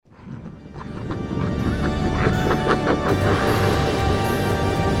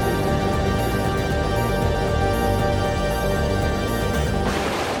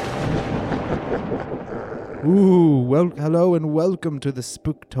Hello and welcome to the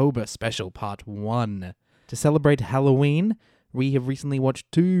Spooktober Special Part 1. To celebrate Halloween, we have recently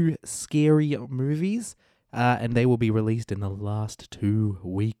watched 2 scary movies, and they will be released in the last 2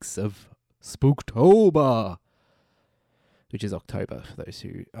 weeks of Spooktober, which is October, for those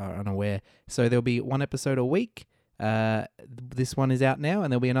who are unaware. So there'll be 1 episode a week. This one is out now,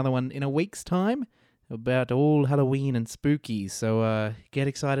 and there'll be another one in a week's time about all Halloween and spooky. So get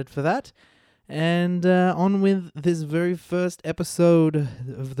excited for that. And on with this very first episode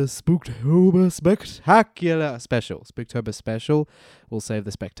of the Spooktober Spectacular Special. Spooktober Special. We'll save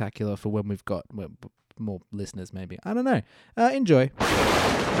the spectacular for when we've got more listeners, maybe. I don't know. Enjoy.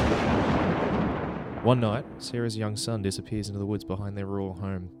 One night, Sarah's young son disappears into the woods behind their rural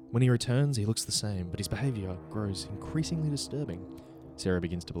home. When he returns, he looks the same, but his behaviour grows increasingly disturbing. Sarah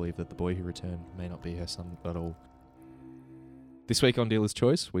begins to believe that the boy who returned may not be her son at all. This week on Dealer's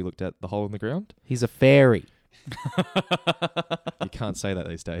Choice, we looked at The Hole in the Ground. He's a fairy. You can't say that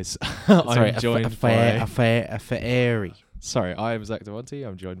these days. Sorry, I'm joined a fairy. Sorry, I am Zach Devonte.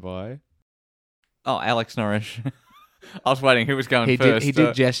 I'm joined by... Oh, Alex Norrish. I was waiting. Who was going first? He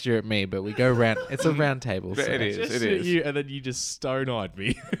did gesture at me, but we go round. It's a round table. So. It is. You, and then you just stone-eyed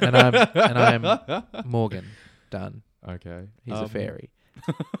me. and I'm Morgan Dunn. Okay. He's a fairy.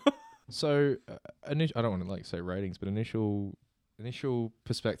 So, I don't want to say ratings, but initial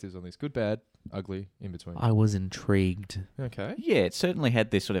perspectives on this. Good, bad, ugly, in between. I was intrigued. Okay. Yeah, it certainly had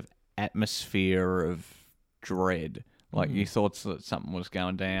this sort of atmosphere of dread. Like you thought that something was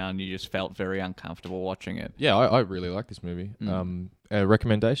going down. You just felt very uncomfortable watching it. Yeah, I really like this movie.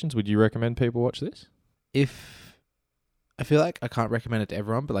 Recommendations? Would you recommend people watch this? If I feel like I can't recommend it to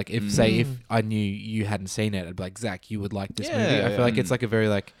everyone, but like if I knew you hadn't seen it, I'd be like, Zach, you would like this movie. I feel like it's like a very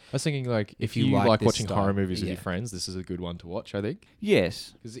like. I was thinking like if you like watching horror movies with your friends, this is a good one to watch. I think.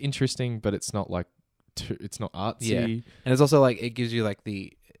 Yes, it's interesting, but it's not like it's not artsy. Yeah, and it's also like it gives you like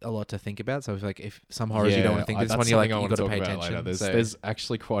a lot to think about. So I feel like if some horrors you don't want to think, this one you're like you got to pay attention. There's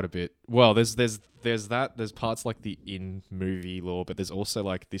actually quite a bit. Well, there's that. There's parts like the in movie lore, but there's also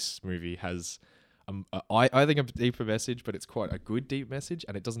like this movie has. I think a deeper message, but it's quite a good deep message,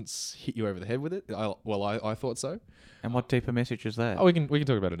 and it doesn't hit you over the head with it. I thought so. And what deeper message is that? Oh, we can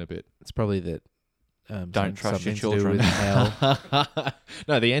talk about it in a bit. It's probably that. Don't trust your something to do children. with hell.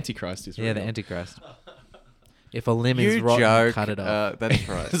 No, the Antichrist is. Yeah, the Antichrist. If a limb is rotten, cut it off. That's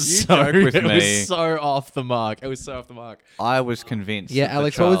right. You joke with me. It was so off the mark. I was convinced. Yeah,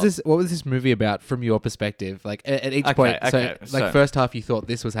 Alex, what was this movie about from your perspective? Like at each point. So first half you thought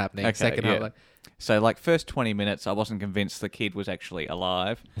this was happening. Second half, like. So, like, first 20 minutes, I wasn't convinced the kid was actually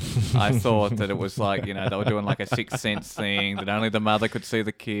alive. I thought that it was like, they were doing like a Sixth Sense thing, that only the mother could see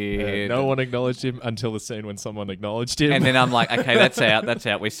the kid. No one acknowledged him until the scene when someone acknowledged him. And then I'm like, okay, that's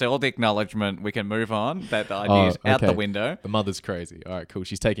out. We saw the acknowledgement. We can move on. That the idea's out the window. The mother's crazy. All right, cool.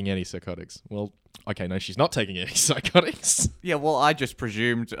 She's taking antipsychotics. Well, okay, no, she's not taking antipsychotics. Yeah, well, I just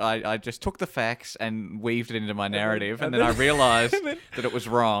presumed, I just took the facts and weaved it into my narrative, and then I realised that it was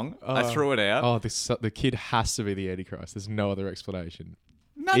wrong. I threw it out. Oh, the kid has to be the Antichrist. There's no other explanation.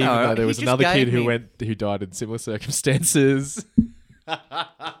 No, Even though there was another kid who died in similar circumstances. I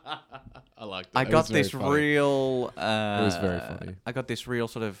like that. I got this real... it was very funny. I got this real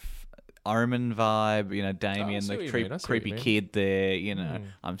sort of Omen vibe, Damien, the creepy kid there,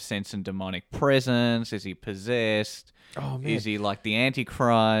 I'm sensing demonic presence. Is he possessed? Oh, man. Is he like the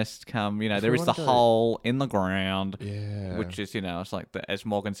Antichrist? There is the hole in the ground, which is, it's like, as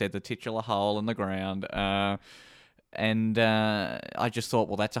Morgan said, the titular hole in the ground. And I just thought,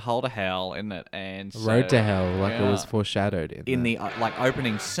 well, that's a hole to hell, isn't it? And so, Road to Hell, like it was foreshadowed in the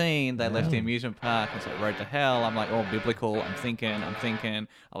opening scene. They left the amusement park and said Road to Hell. I'm like, oh, biblical. I'm thinking.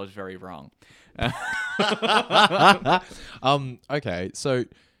 I was very wrong. Okay, so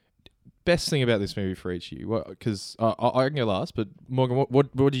best thing about this movie for each of you, because I can go last, but Morgan,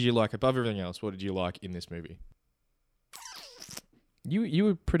 what did you like above everything else? What did you like in this movie? You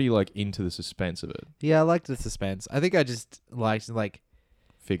were pretty like into the suspense of it. Yeah, I liked the suspense. I think I just liked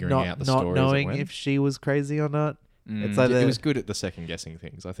figuring out the story, not knowing if she was crazy or not. It's like it was good at the second guessing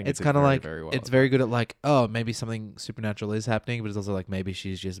things. I think it's kind of like very well. It's very good at like, oh, maybe something supernatural is happening, but it's also like maybe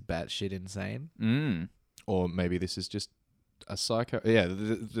she's just batshit insane. Or maybe this is just a psycho. Yeah,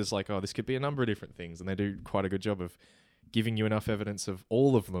 there's like, this could be a number of different things, and they do quite a good job of giving you enough evidence of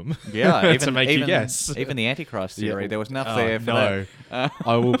all of them. Yeah, to make you guess. Even the Antichrist theory, there was enough there for that.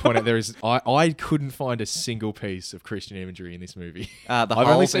 I will point out I couldn't find a single piece of Christian imagery in this movie. The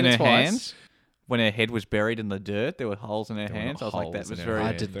holes in her hands. when her head was buried in the dirt, there were holes in her hands. I was like, that was very.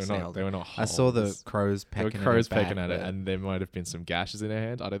 I didn't see They were not I holes. saw the crows There were pecking. crows at her pecking back, at it, but- and there might have been some gashes in her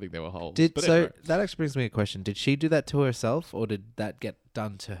hand. I don't think there were holes. Did But so anyway. that actually brings me a question. Did she do that to herself, or did that get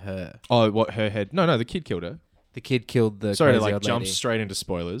done to her? Oh, what, her head? No, the kid killed her. The kid killed the Sorry to crazy like old jump lady. straight into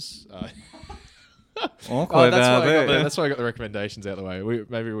spoilers. Awkward. That's why I got the recommendations out of the way.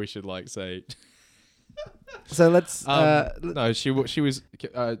 Maybe we should like say. So let's. No, she was.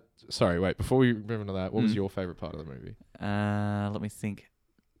 Sorry, wait. Before we move on to that, what was your favorite part of the movie? Let me think.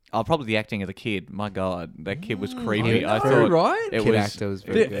 Oh, probably the acting of the kid. My God, that kid was creepy. I very thought right. it Kid was actor was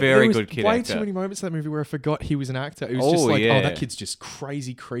very good. very was good kid way actor. too many moments in that movie where I forgot he was an actor. It was Oh, just like, yeah. oh, that kid's just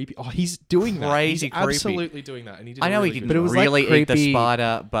crazy creepy. Oh, he's doing that. Crazy He's creepy. absolutely doing that. And he did I a know really he good didn't But it job. was like really eat the creepy-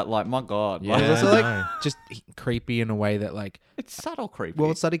 spider, but like, my God, Yeah. It was like, also no. like just creepy in a way that like. it's subtle creepy.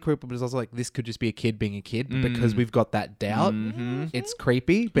 Well, it's slightly creepy, but it's also like this could just be a kid being a kid. But because we've got that doubt, it's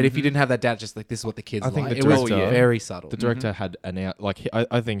creepy. But if you didn't have that doubt, just like this is what the kids I think like. the It was director- very subtle. The director had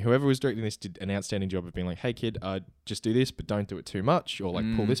I think whoever was directing this did an outstanding job of being like, hey kid, just do this, but don't do it too much, or like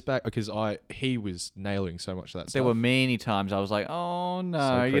pull this back, because he was nailing so much of that there stuff. were many times I was like, oh no,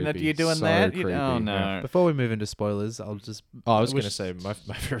 So you're creepy, doing so that? creepy, Oh no. yeah. Before we move into spoilers, I'll just. Oh, I was wish- going to say my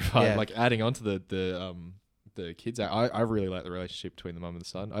favorite part, Yeah. like adding on to the kids. I really like the relationship between the mum and the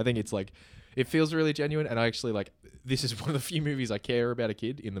son. I think it's like it feels really genuine, and I actually like this is one of the few movies I care about a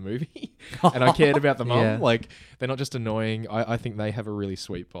kid in the movie, and I cared about the mum. Yeah. Like they're not just annoying. I think they have a really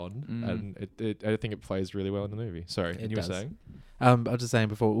sweet bond, and I think it plays really well in the movie. Sorry, It and you were does. saying? I was just saying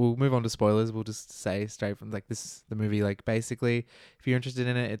before we'll move on to spoilers. We'll just say straight from like this the movie. Like basically, if you're interested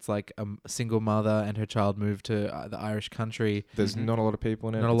in it, it's like a single mother and her child moved to the Irish country. There's not a lot of people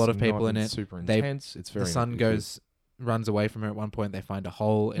in it. Not a lot It's of people not in it. Super They- intense. It's very. The son runs away from her at one point. They find a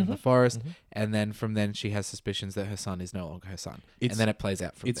hole in the forest, and then from then she has suspicions that her son is no longer her son, and then it plays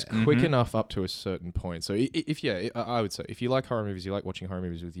out from It's there. quick enough up to a certain point. So I would say if you like horror movies, you like watching horror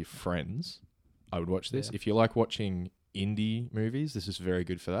movies with your friends, I would watch this. Yeah. If you like watching indie movies, this is very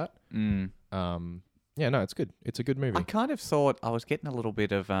good for that. Yeah, no, it's good. It's a good movie. I kind of thought I was getting a little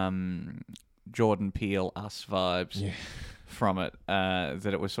bit of Jordan Peele Us vibes from it. That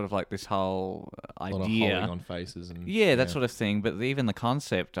it was sort of like this whole a lot of idea. holding on faces and That sort of thing. But even the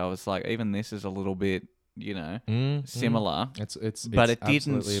concept, I was like, even this is a little bit, similar. But it didn't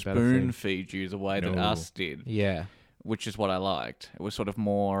absolutely a better spoon thing. feed you the way that No. Us did, Yeah, which is what I liked. It was sort of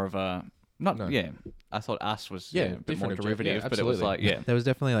more of a I thought Us was a bit more different object. derivative, Yeah, but it was absolutely. like there was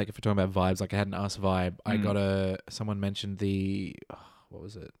definitely like if we're talking about vibes, like I had an Us vibe. I got someone mentioned the what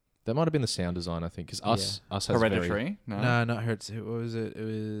was it? That might have been the sound design, I think, because us has Hereditary. Very, No. No, not her. What was it? It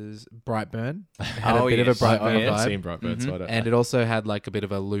was Brightburn. It had Oh, a bit of a yes. Brightburn I haven't vibe. seen Brightburn, so I don't. And it also had like a bit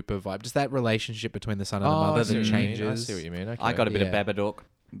of a Looper vibe. Just that relationship between the son and the mother I see that what you mean. changes. I see what you mean. Okay. I got a bit Yeah. of Babadook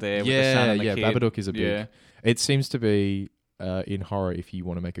there with the son and the kid. Babadook is a big. Yeah. It seems to be in horror. If you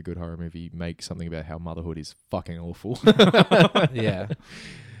want to make a good horror movie, make something about how motherhood is fucking awful. Yeah.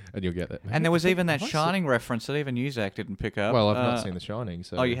 And you'll get that. And there was even that Have I Shining reference that even Newsack didn't pick up. Well, I've not seen The Shining.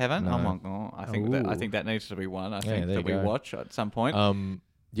 So Oh, you haven't? No. Oh my god! I think that needs to be one. I think there that you we go. watch at some point.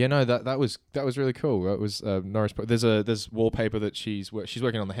 Yeah, no, that was really cool. That was Norris. There's wallpaper that she's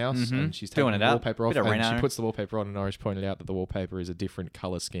working on the house and she's taking Doing it the up. wallpaper off, Bit of and she Reno. puts the wallpaper on. And Norris pointed out that the wallpaper is a different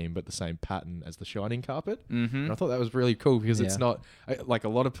color scheme but the same pattern as the Shining carpet. And I thought that was really cool because it's Yeah. not like a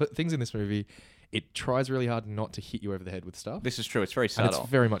lot of things in this movie. It tries really hard not to hit you over the head with stuff. This is true. It's very And subtle. it's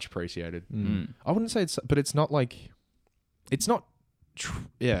very much appreciated. I wouldn't say but it's not like, it's not.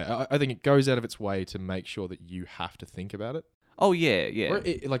 I think it goes out of its way to make sure that you have to think about it. Oh yeah, yeah. Or like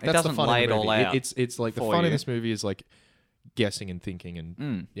It that's the doesn't fun lay of the it all movie. out It's like the for fun in you. this movie is like guessing and thinking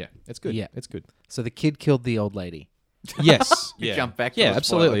and yeah, it's good. Yeah. It's good. So the kid killed the old lady. Yes, You yeah. jump back to Yeah, the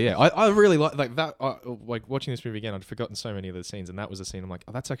absolutely. Yeah, I really like that. Like watching this movie again, I'd forgotten so many of the scenes, and that was a scene. I'm like,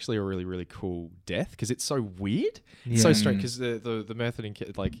 oh, that's actually a really really cool death because it's so weird, it's so Yeah. strange. Because the method in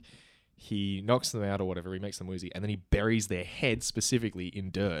like he knocks them out or whatever, he makes them woozy, and then he buries their head specifically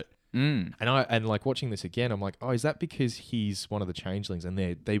in dirt. And like watching this again, I'm like, oh, is that because he's one of the changelings and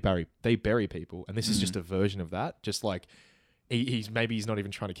they bury people, and this is just a version of that, just like. He's not even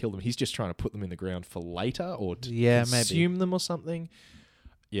trying to kill them. He's just trying to put them in the ground for later or to Yeah, maybe. consume them or something.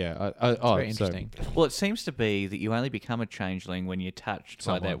 Yeah. Very interesting. Well, it seems to be that you only become a changeling when you're touched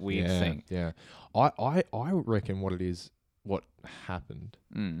by that weird thing. Yeah. I reckon what happened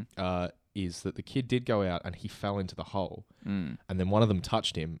is that the kid did go out and he fell into the hole, and then one of them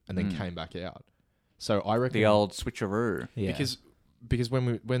touched him and then came back out. So I reckon The old switcheroo. Yeah. because because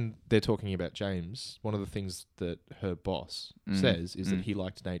when they're talking about James, one of the things that her boss says is that he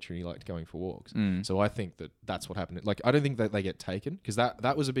liked nature and he liked going for walks. So I think that that's what happened. Like, I don't think that they get taken, because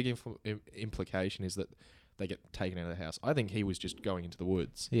that was a big implication, is that they get taken out of the house. I think he was just going into the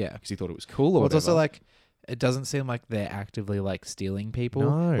woods. Yeah. Because he thought it was cool or Well, whatever. it's also like, it doesn't seem like they're actively like stealing people.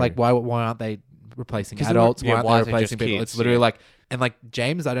 No. Like, why aren't they replacing 'Cause adults? yeah, Why why aren't is they it replacing just people? kids? It's literally Yeah. like, and like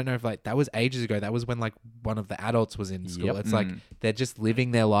James, I don't know if like that was ages ago. That was when like one of the adults was in school. Yep. It's like they're just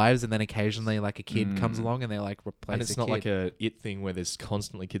living their lives, and then occasionally like a kid comes along and they're like replace. And it's not like a it thing where there's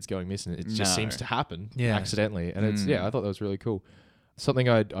constantly kids going missing. It just seems to happen accidentally. And it's, I thought that was really cool. Something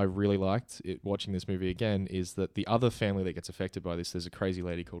I really liked watching this movie again is that the other family that gets affected by this, there's a crazy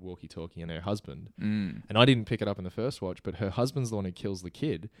lady called Walkie Talkie and her husband. And I didn't pick it up in the first watch, but her husband's the one who kills the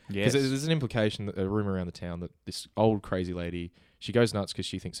kid. Because there's an implication, a rumor around the town, that this old crazy lady, she goes nuts because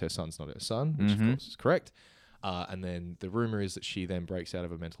she thinks her son's not her son, which of course is correct. And then the rumor is that she then breaks out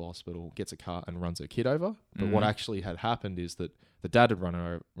of a mental hospital, gets a car and runs her kid over. But what actually had happened is that the dad had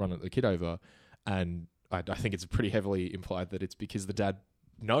run the kid over, and I think it's pretty heavily implied that it's because the dad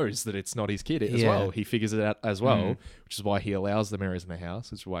knows that it's not his kid as well. He figures it out as well, which is why he allows the mirrors in the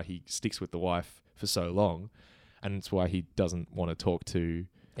house. It's why he sticks with the wife for so long. And it's why he doesn't want to talk to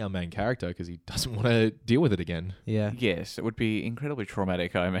our main character, because he doesn't want to deal with it again. Yeah. Yes, it would be incredibly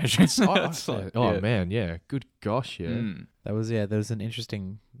traumatic, I imagine. Man, yeah. Good gosh, yeah. That was there was an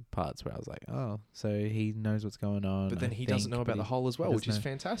interesting parts where I was like, oh, so he knows what's going on. But then he doesn't know about the hole as well, which is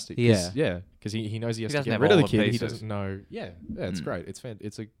fantastic. Yeah. Yeah, because he knows he has to doesn't get have rid of all the the kid. He pieces. doesn't know. Yeah, it's great. It's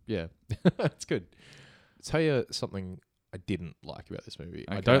it's good. Tell you something I didn't like about this movie.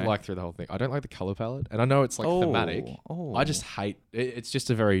 I don't like through the whole thing. I don't like the color palette, and I know it's like thematic. I just hate it. It's just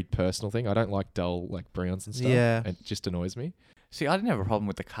a very personal thing. I don't like dull like browns and stuff. Yeah. It just annoys me. See, I didn't have a problem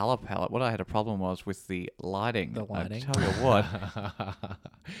with the color palette. What I had a problem was with the lighting. The lighting. I tell you what,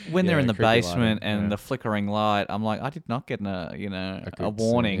 when they're in the creepy basement lighting, and the flickering light, I'm like, I did not get a good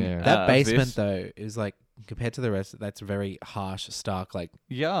warning. scene, yeah. That of basement this. though is like, compared to the rest, that's very harsh, stark, like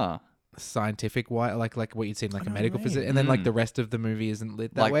Yeah. scientific white, like what you'd see in like I a know medical what you physics, mean. and then like the rest of the movie isn't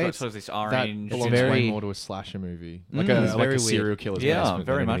lit that Like way. got It's sort of this That orange. belongs very- way more to a slasher movie, like It's a very like a weird. serial killer's Yeah, basement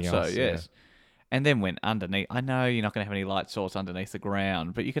very than much anything so, else, yes. And then went underneath. I know you're not going to have any light source underneath the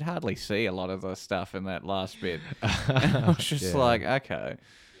ground, but you could hardly see a lot of the stuff in that last bit. And I was just Yeah. like, okay.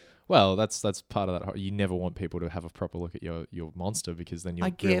 Well, that's part of that. You never want people to have a proper look at your monster, because then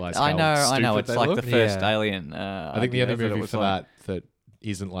you'll realize how I know. stupid It's they like look. the first Yeah. Alien. I think the idea only that it movie was for like- that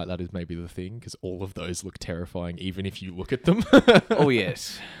isn't like that is maybe The Thing, because all of those look terrifying, even if you look at them. Oh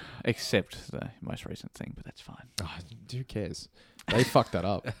yes, except the most recent thing, but that's fine. Oh, who cares? They fucked that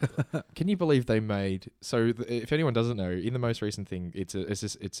up. Can you believe they made? So if anyone doesn't know, in the most recent thing, it's a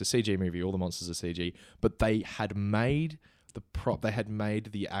CG movie. All the monsters are CG, but they had made the prop. They had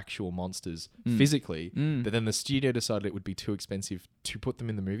made the actual monsters physically, but then the studio decided it would be too expensive to put them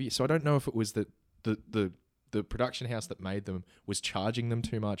in the movie. So I don't know if it was that the production house that made them was charging them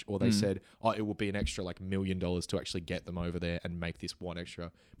too much, or they said, oh, it will be an extra like $1 million to actually get them over there and make this one extra.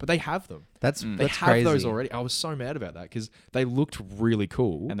 But they have them. That's They have crazy. those already. I was so mad about that because they looked really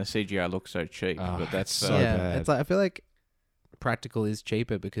cool. And the CGI looks so cheap, Oh, but that's so yeah, bad. it's like I feel like practical is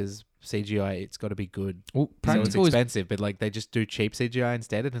cheaper because CGI it's got to be good. Well, So it's practical is. expensive, but like they just do cheap CGI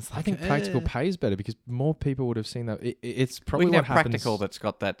instead, and it's like I think practical eh. pays better because more people would have seen that. It's we probably can what have happens. practical that's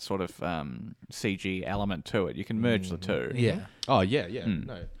got that sort of CG element to it. You can merge the two. Yeah, Oh yeah. Mm.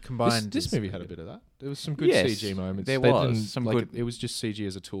 No, combined. This is movie really had a good. bit of that. There was some good Yes, CG moments. there They was didn't- some like, good- It was just CG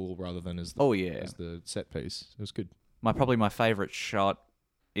as a tool rather than as the, Oh yeah. as the set piece. It was good. Probably my favorite shot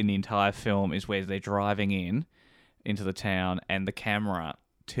in the entire film is where they're driving into the town and the camera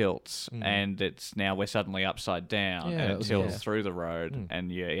tilts and it's now we're suddenly upside down Yeah, and that it was tilts nice. through the road Mm.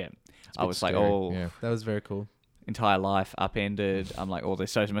 and yeah. It's a I bit was like, scary, oh, yeah. That was very cool. entire life upended. I'm like, oh,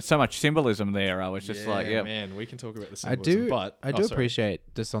 there's so much symbolism there. I was just like, yeah. man, we can talk about the I symbolism, do, but I do appreciate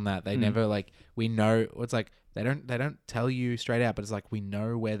just on that they never like we know it's like they don't tell you straight out, but it's like we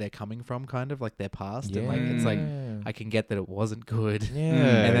know where they're coming from, kind of like their past, and like it's like I can get that it wasn't good,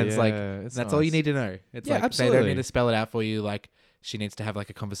 and then it's like that's all you need to know. It's Yeah, like they don't absolutely. need to spell it out for you. Like she needs to have like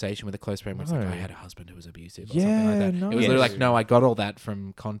a conversation with a close friend where it's like No. I had a husband who was abusive or something like that. no. It was literally like no, I got all that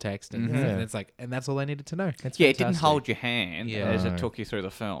from context, and, Mhm. and it's like and that's all I needed to know. Yeah, it didn't fantastic. hold your hand Yeah. as No. it took you through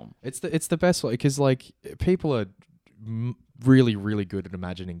the film. It's the best way because like people are really really good at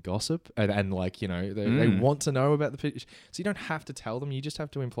imagining gossip and like you know they want to know about the pitch, so you don't have to tell them, you just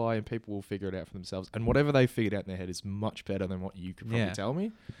have to imply and people will figure it out for themselves, and whatever they figured out in their head is much better than what you could probably Yeah. tell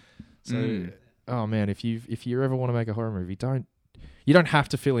me. So oh man, if you ever want to make a horror movie, don't you don't have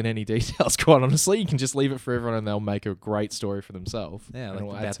to fill in any details. Quite honestly, you can just leave it for everyone, and they'll make a great story for themselves. Yeah, and like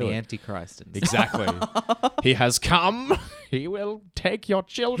it'll add about to the it. Antichrist. And Exactly. He has come. He will take your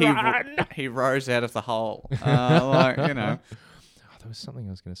children. He rose out of the hole. Like, you know. There was something I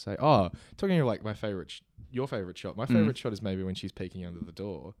was going to say. Oh, talking of like my favorite, your favorite shot. My favorite shot is maybe when she's peeking under the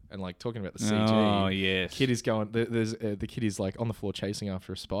door and like talking about the CG. Oh, yes. Kid is going. The kid is like on the floor chasing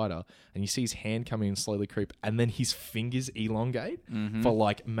after a spider, and you see his hand come in and slowly creep, and then his fingers elongate for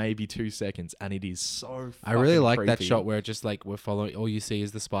like maybe 2 seconds, and it is so. I really like that creepy. shot where it just like we're following. All you see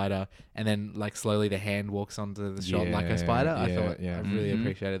is the spider, and then like slowly the hand walks onto the shot like a spider. I thought I really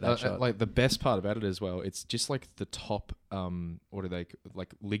appreciated that shot. Like the best part about it as well, it's just like the top. What are they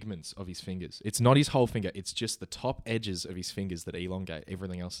like ligaments of his fingers? It's not his whole finger. It's just the top edges of his fingers that elongate.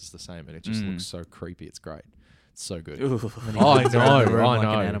 Everything else is the same, and it just looks so creepy. It's great. It's so good. I know. Like an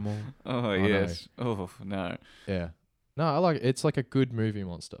animal. Oh, yes. Oh, no. Yeah. No, I like it. It's like a good movie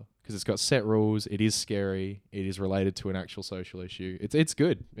monster because it's got set rules. It is scary. It is related to an actual social issue. It's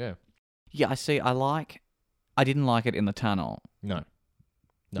good. Yeah. Yeah, I see. I didn't like it in the tunnel. No.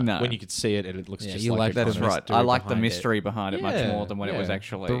 No. When you could see it, it looks Yeah, just you like like a That is the right. mystery I like the behind it. mystery behind it much more than when it was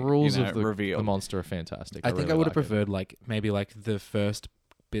actually the rules of the revealed. monster are fantastic. I think really I would have like it. preferred like maybe like the first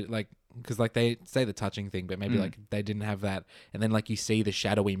bit, like because like they say the touching thing, but maybe like they didn't have that, and then like you see the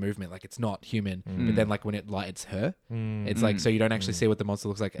shadowy movement, like it's not human, but then like when it like it's her, it's like so you don't actually see what the monster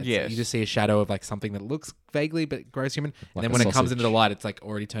looks like. It's, Yes. you just see a shadow of like something that looks vaguely but gross human, Like and then a when it comes sausage. into the light, it's like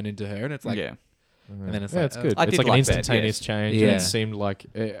already turned into her, and it's like Yeah. and then it's Yeah, like it's good. I It's did like an like that, instantaneous yes. change. Yeah. And it seemed like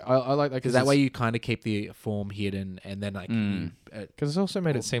I like that because that way you kind of keep the form hidden, and then like because it's also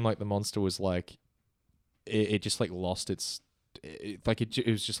made it seem like the monster was like it just like lost its. It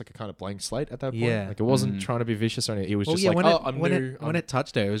was just like a kind of blank slate at that point. Yeah. Like it wasn't trying to be vicious or anything. It was just like, when oh, it, I'm when new. it when it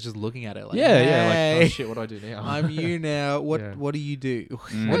touched her, it was just looking at her like like, hey, oh shit, what do I do now? I'm you now. What Yeah. what do you do?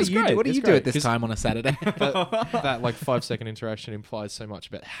 It's great. What do It's you do great, at this 'cause- time on a Saturday? that like 5-second interaction implies so much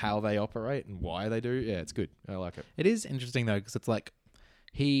about how they operate and why they do. Yeah, it's good. I like it. It is interesting though, because it's like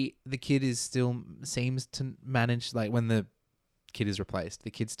the kid is still seems to manage, like when the kid is replaced,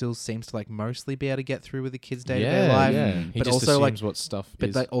 the kid still seems to like mostly be able to get through with the kid's day-to-day life. He But just also like assumes what stuff but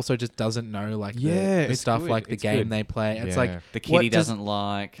is. like also just doesn't know like Yeah, the it's stuff good. like the It's game good. they play. It's Yeah. like The what kid he does- doesn't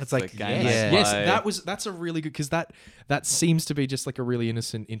like. It's like, the game yes. they Yes, play. that's a really good because that seems to be just like a really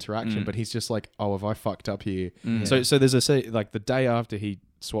innocent interaction, but he's just like, oh, have I fucked up here? So there's like the day after he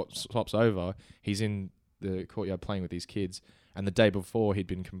swaps over, he's in the courtyard playing with these kids, and the day before he'd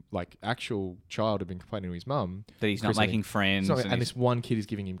been actual child had been complaining to his mum that he's not Chris, I think. making friends. and he's- this one kid is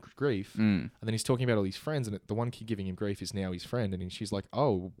giving him grief, and then he's talking about all his friends, and the one kid giving him grief is now his friend, and she's like,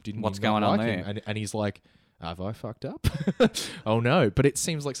 "Oh, didn't What's you not going on like him?" there? And he's like, "Have I fucked up?" Oh no! But it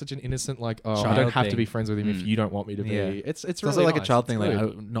seems like such an innocent, like, "Oh, I Child don't have to thing. be friends with him if you don't want me to be." Yeah. It's it's really also like a nice. child It's thing, like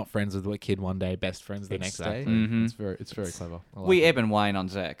good. not friends with a kid one day, best friends the next day. Exactly. It's very clever. I like we it. ebb and wane on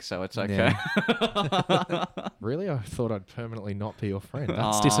Zach, so it's okay. Really, I thought I'd permanently not be your friend.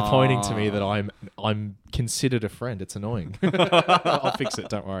 That's disappointing to me that I'm considered a friend. It's annoying. I'll fix it.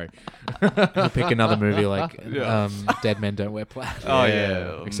 Don't worry. We'll pick another movie like Dead Men Don't Wear Plaid. Oh,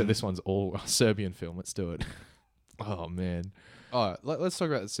 yeah. Except this one's all a Serbian film. Let's do it. Oh man. All right, let's talk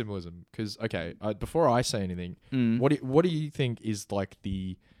about the symbolism because before I say anything, what do you think is like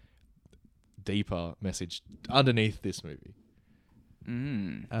the deeper message underneath this movie?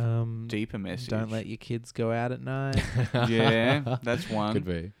 Deeper message. Don't let your kids go out at night. Yeah, that's one. Could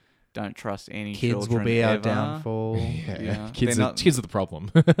be. Don't trust any Kids children will be our ever. downfall. Yeah. Kids They're are not- the problem.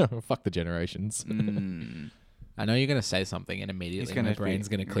 Fuck the generations. I know you're going to say something, and immediately my gonna brain's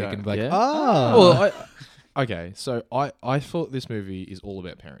be- going to click go. and be like, Yeah? oh. Well, okay, so I thought this movie is all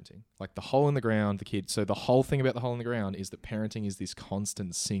about parenting. Like the hole in the ground, the kid. So the whole thing about the hole in the ground is that parenting is this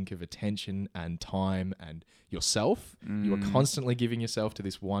constant sink of attention and time and yourself. You are constantly giving yourself to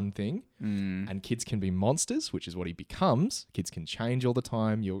this one thing. And kids can be monsters, which is what he becomes. Kids can change all the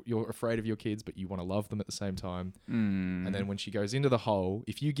time. You're afraid of your kids, but you want to love them at the same time. And then when she goes into the hole,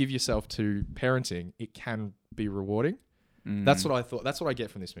 if you give yourself to parenting, it can be rewarding. That's what I thought. That's what I get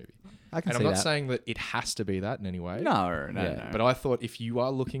from this movie. I can And see I'm not that. saying that it has to be that in any way. No. But I thought if you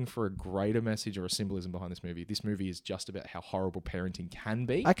are looking for a greater message or a symbolism behind this movie is just about how horrible parenting can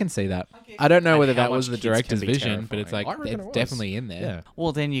be. I can see that. I don't know And whether how that was much the kids director's can be vision, but it's like terrifying. I reckon it's it was. definitely in there. Yeah.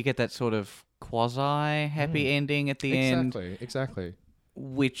 Well, then you get that sort of quasi-happy ending at the end, Exactly.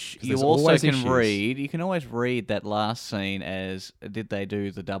 which 'Cause you there's also always can issues. read. You can always read that last scene as, did they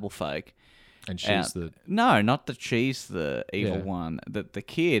do the double fake? And she's No, not that she's the evil Yeah. one. That the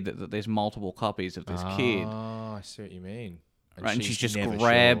kid, that there's multiple copies of this kid. Oh, I see what you mean. Right, and she's just never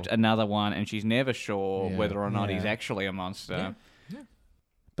grabbed sure. another one, and she's never sure Yeah. whether or not he's Yeah. actually a monster.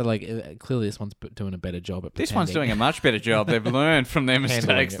 But like clearly, this one's doing a better job at. This one's pretending. doing a much better job. They've learned from their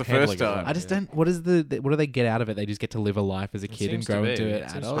mistakes the first time. I just don't. What do they get out of it? They just get to live a life as a kid and grow into an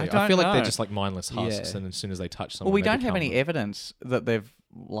adult. I I feel like know. they're just like mindless husks, Yeah. and as soon as they touch someone, Well, we they don't have become any evidence that they've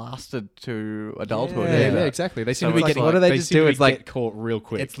lasted to adulthood. Yeah, either. exactly. They seem So to be it's getting. like- what do they just seem do? to It's get like- caught real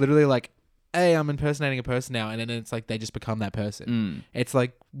quick. It's literally like, hey, I'm impersonating a person now, and then it's like they just become that person. It's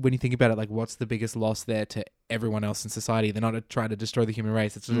like when you think about it, like what's the biggest loss there to everyone else in society? They're not trying to destroy the human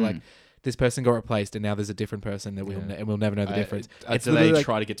race. It's just like this person got replaced, and now there's a different person that we'll never know the difference. It's literally they like-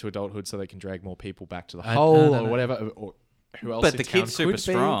 try to get to adulthood so they can drag more people back to the I- hole no. or whatever. Or who else? But in the town kid's super could be.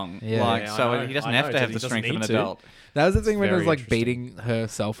 strong. Yeah. Like, Yeah, so I know, he doesn't I have know, to have he the doesn't strength of an need to. adult. That was the thing when it was very like interesting. beating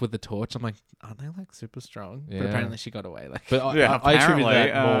herself with the torch. I'm like, aren't they like super strong? But Yeah. apparently she got away. Like, But Yeah, I attribute that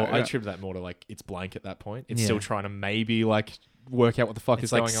apparently, more. I yeah. attribute that more to like it's blank at that point. It's Yeah. still trying to maybe like work out what the fuck it's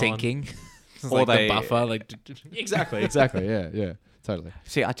is like going sinking. It's Or like they- the buffer. Like, on. Exactly. Yeah. Totally.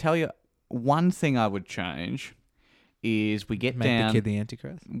 See, I tell you, one thing I would change is we get make down. the kid the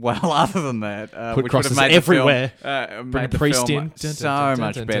Antichrist. Well, other than that, Put which would have crosses made everywhere. The film, Bring made a the priest film in. so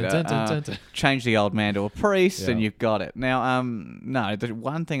much better. Change the old man to a priest, and Yeah. you've got it. Now, no, the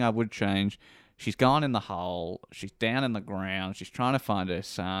one thing I would change. She's gone in the hole. She's down in the ground. She's trying to find her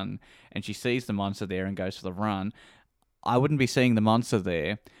son, and she sees the monster there and goes for the run. I wouldn't be seeing the monster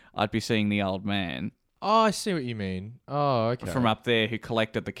there. I'd be seeing the old man Oh, I see what you mean. Oh, okay. from up there who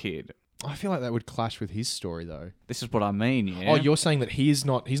collected the kid. I feel like that would clash with his story though. This is what I mean, yeah? Oh, you're saying that he's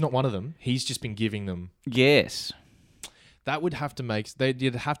not one of them. He's just been giving them. Yes. That would have to there'd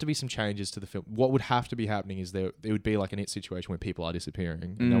have to be some changes to the film. What would have to be happening is there would be like an it situation where people are disappearing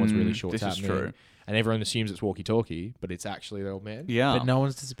and no one's really sure what's this is happening. true. And everyone assumes it's walkie-talkie, but it's actually the old man. Yeah. But no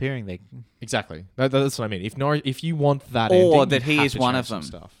one's disappearing. They Exactly. That's what I mean. If you want that Or ending, that you he have is to one change of some them.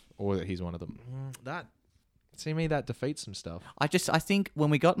 stuff. Or that he's one of them. To me, that defeats some stuff. I think when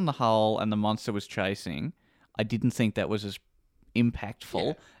we got in the hole and the monster was chasing, I didn't think that was as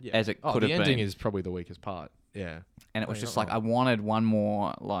impactful as it could the have ending been. is probably the weakest part. Yeah. And it was you're just not like, I wanted one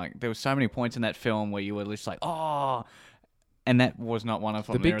more, like, there were so many points in that film where you were just like, oh, and that was not one of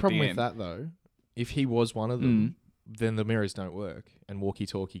them. The big there at problem the with end. that, though, if he was one of them, then the mirrors don't work, and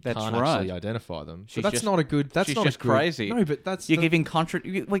walkie-talkie That's can't right. actually identify them. So She's that's just- not a good. That's she's not just a good, crazy. No, but that's You're giving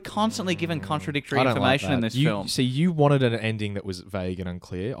we're constantly given contradictory I don't like information in that. this You- film. See, you wanted an ending that was vague and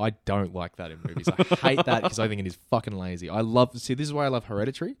unclear. I don't like that in movies. I hate that because I think it is fucking lazy. This is why I love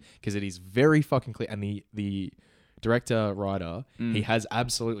Hereditary, because it is very fucking clear, and the director writer he has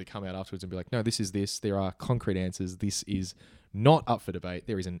absolutely come out afterwards and be like, no, this is this. There are concrete answers. This is not up for debate.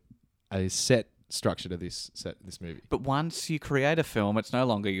 There is a set structure to this movie. But once you create a film, it's no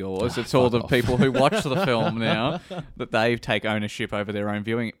longer yours. It's all the people who watch the film now that they take ownership over their own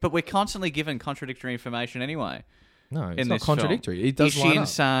viewing. But we're constantly given contradictory information anyway. No, it's in not this film. contradictory. It does Is line she up.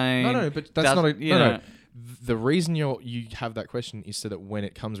 insane? No, but that's Does- not a you no. know. The reason you have that question is so that when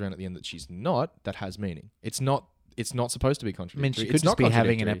it comes around at the end that she's not, that has meaning. It's not supposed to be I mean, contradictory. she could It's just not be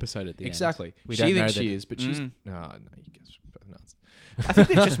having an contradictory. episode at the Exactly. end. We She don't know thinks that- she is, but she's Mm. no, you guys are both nuts. I think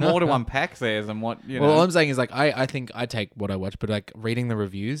there's just more to unpack there than what, you know. Well, all I'm saying is like I think I take what I watch, but like reading the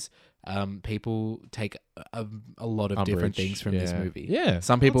reviews, people take a lot of different Umbrage, things from this yeah. movie. Yeah,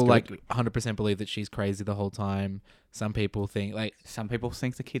 Some people that's like 100% believe that she's crazy the whole time. Some people think like Some people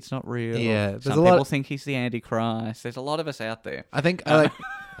think the kid's not real. Yeah, there's Some a lot people of- think he's the Antichrist. There's a lot of us out there. I think I like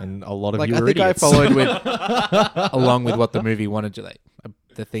And a lot of like you I are think idiots. I followed with along with what the movie wanted to like.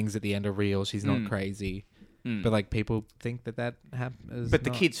 The things at the end are real. She's not crazy, but like people think that happens. But the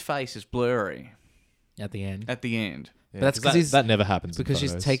kid's face is blurry at the end. at the end. Yeah, But that's 'cause 'cause he's- that never happens in Because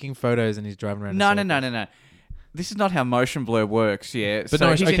she's photos. taking photos and he's driving around. in No. circles. This is not how motion blur works, yeah. But so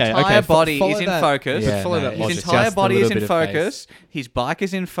no, his okay, entire okay, body follow is in that- focus. Yeah, follow no, that it's logic. His just entire a body little is in bit of face. focus. His bike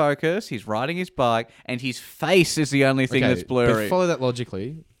is in focus. He's riding his bike, and his face is the only thing Okay, that's blurry. But follow that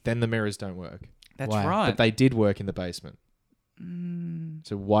logically, then the mirrors don't work. That's Why? right. But they did work in the basement.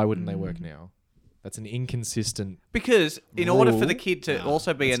 So why wouldn't they work now? That's an inconsistent. Because in order for the Rule? kid to Nah,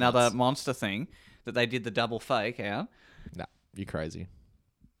 also be that's another nuts. monster thing, that they did the double fake out. Nah, you're crazy.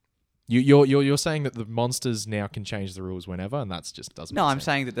 You're saying that the monsters now can change the rules whenever, and that's just doesn't. No, make I'm sense.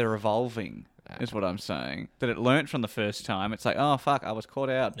 saying that they're evolving. Is what I'm saying. That it learnt from the first time. It's like, oh fuck, I was caught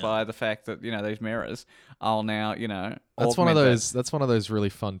out by the fact that these mirrors. I'll now That's one of augment that. those. That's one of those really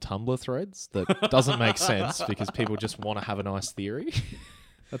fun Tumblr threads that doesn't make sense because people just want to have a nice theory.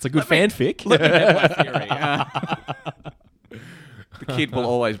 That's a good fanfic. Let me have my theory. The kid will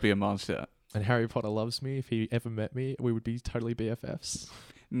always be a monster. And Harry Potter loves me. If he ever met me, we would be totally BFFs.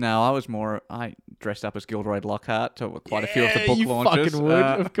 No, I dressed up as Gilderoy Lockhart to quite a few of the book you launches. fucking would.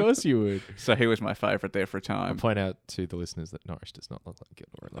 Of course you would. So he was my favourite there for a I'll time. point out to the listeners that Norris does not look like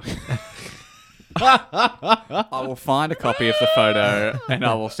Gilderoy I will find a copy of the photo and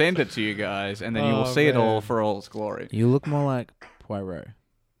I will send it to you guys, and then you will see it all man. for all its glory. You look more like Poirot.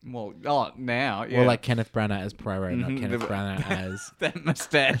 Well, now, yeah. Or like Kenneth Branagh as Poirot, not Mhm, Kenneth the- Branagh as... that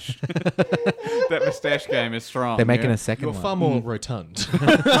moustache. That moustache game is strong. They're making yeah? a second You're one. far more rotund.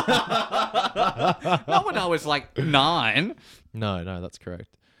 Not when I was like 9. No, that's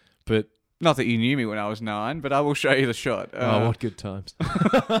correct. But Not that you knew me when I was 9, but I will show you the shot. oh, what good times!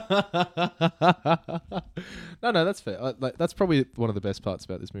 No, that's fair. That's probably one of the best parts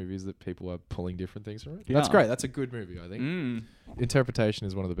about this movie is that people are pulling different things from it. That's Yeah. great. That's a good movie, I think. Mm. Interpretation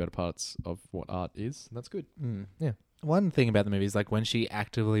is one of the better parts of what art is, and that's good. Yeah. One thing about the movie is like when she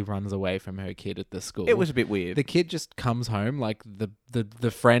actively runs away from her kid at the school. It was a bit weird. The kid just comes home, like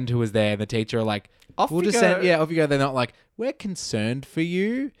the friend who was there and the teacher are like, Off we'll you just go. send, off you go. They're not like, we're concerned for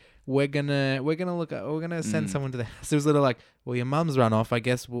you. We're gonna send someone to the house. It was literally like, well, your mum's run off. I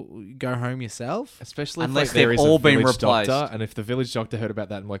guess we'll go home yourself. Especially Unless if there they've is all a been village replaced. doctor, and if the village doctor heard about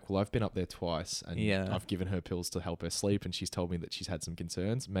that and like, well, I've been up there twice, and Yeah. I've given her pills to help her sleep, and she's told me that she's had some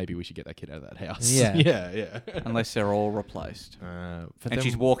concerns. Maybe we should get that kid out of that house. Yeah. yeah. Unless they're all replaced. But And then-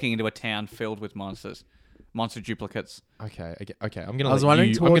 she's walking into a town filled with monsters. Monster duplicates. okay. I'm gonna. I was let wondering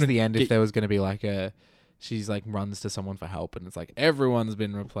you- I'm towards gonna the end if get- there was going to be like she's like runs to someone for help and it's like everyone's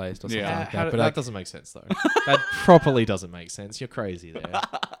been replaced or something Yeah. like How that. that But like, doesn't make sense though. That properly doesn't make sense. You're crazy there.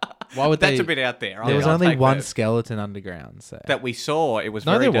 Why would That's they? a bit out there. there was I'll only take one that. skeleton underground. So that we saw. It was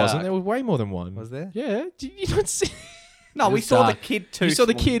No, very there dark. wasn't. There was way more than one. Was there? Yeah. Did you not see? No, It we was saw the dark. kid too. You saw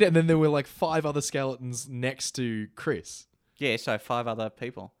the kid, and then there were like 5 other skeletons next to Chris. Yeah, so 5 other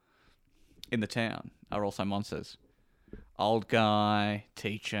people in the town are also monsters. Old guy,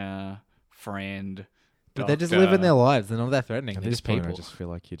 teacher, friend. But they're just doctor. living their lives. They're not that threatening. At They're this just point, people. I just feel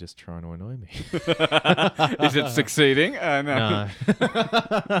like you're just trying to annoy me. Is it succeeding? No. No.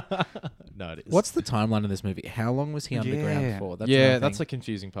 No, it is. What's the timeline of this movie? How long was he underground Yeah. for? yeah, another that's thing. the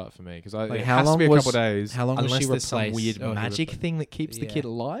confusing part for me because Like, it how has long to be a was- couple days. how long was unless she there's some replaced? weird Oh, he magic repla- thing that keeps the Yeah. kid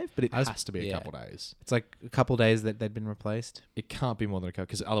alive, but it I was- has to be a yeah. couple days. It's like a couple days that they'd been replaced. It can't be more than a couple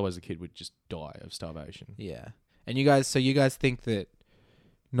because otherwise the kid would just die of starvation. Yeah. And you guys think that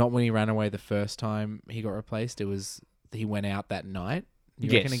not when he ran away the first time he got replaced, it was he went out that night?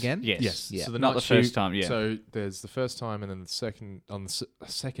 You reckon again? Yes. Yeah. So the Not night the she- first time, yeah. So there's the first time, and then the second on the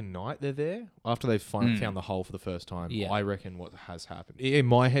second night they're there after they've found the hole for the first time. Yeah. I reckon what has happened in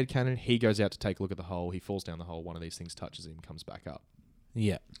my head canon, he goes out to take a look at the hole. He falls down the hole. One of these things touches him, comes back up,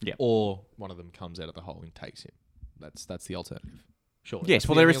 Yeah. or one of them comes out of the hole and takes him. That's the alternative. Sure. Yes, that's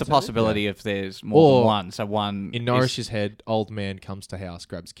well, there is the alternative. possibility Yeah. if there's more Or than one. So one In is Norris's head, old man comes to house,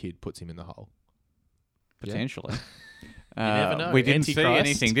 grabs kid, puts him in the hole. potentially. never know. We didn't see Antichrist.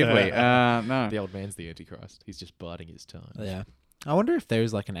 anything, did we? No. The old man's the Antichrist. He's just biding his time. Yeah. I wonder if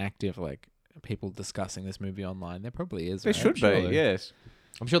there's like an active like people discussing this movie online. There probably is. There right? should be, surely. yes.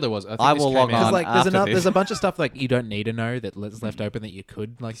 I'm sure there was. I, think I this will came log out- on. Because like after this. there's a bunch of stuff like you don't need to know that's left open that you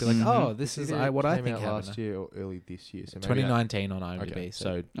could like be like, Mhm. oh, this is what I came think out happened. last year or early this year. So maybe 2019 on IMDb. Okay, So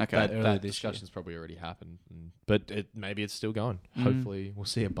so Okay. that, Early that this discussion's probably already happened, but maybe it's still going. Mm. Hopefully, we'll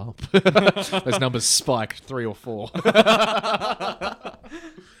see a bump. Those numbers spike 3 or 4.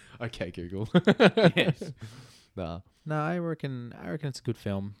 Okay, Google. Yes. Nah. no, I reckon it's a good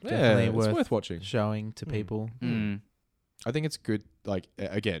film. Yeah, Definitely it's worth worth watching. showing to people. Mm. I think it's good. Like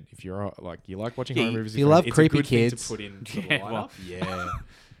again, if you're like you like watching Yeah, horror movies, if you with love friends, creepy it's a good thing kids. to put into the Yeah, well- lineup. Yeah.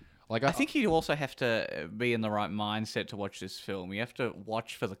 Like I think you also have to be in the right mindset to watch this film. You have to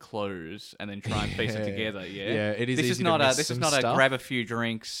watch for the clues and then try and piece it Yeah. together. Yeah, Yeah, it is This easy is to not miss this is some not stuff. a grab a few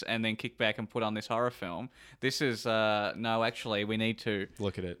drinks and then kick back and put on this horror film. This is no, actually, we need to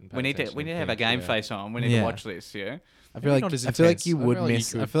look at it. And pay we need to attention we and need to have a think, game yeah. face on. We need Yeah. to watch this. Yeah. I Maybe feel like not as I feel like intense. you I would feel like you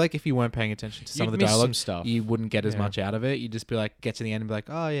miss. I could- feel like if you weren't paying attention to some of You'd the miss some dialogue, stuff. you wouldn't get as Yeah. much out of it. You'd just be like, get to the end and be like,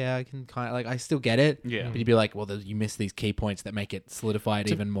 oh yeah, I can kind of like I still get it. Yeah. But you'd be like, well, you miss these key points that make it solidify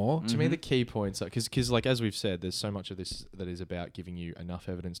it even more. To me, the key points are because, like as we've said, there's so much of this that is about giving you enough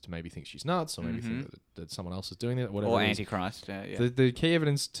evidence to maybe think she's nuts, or maybe think that someone else is doing it, whatever. Or it is. Antichrist. Yeah. The key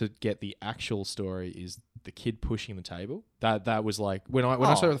evidence to get the actual story is the kid pushing the table. That was like when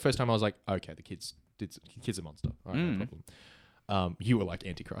I saw it the first time, I was like, okay, the kid's a monster. All right, no problem. You were like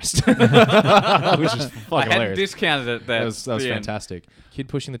Antichrist, which is I fucking had hilarious. discounted it. That was the end. fantastic. Kid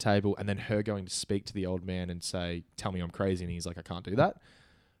pushing the table and then her going to speak to the old man and say, "Tell me I'm crazy," and he's like, "I can't do that."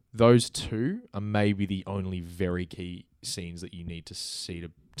 Those two are maybe the only very key scenes that you need to see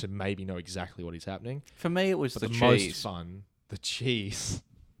to maybe know exactly what is happening. For me, it was But the the cheese. most fun, the cheese.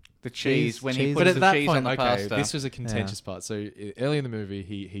 The cheese when he cheese. puts But at the that cheese point, on the okay, pasta. this was a contentious part. So early in the movie,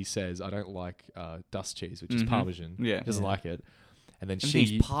 he says, "I don't like dust cheese, which is Parmesan." Yeah. He doesn't like it, and then and she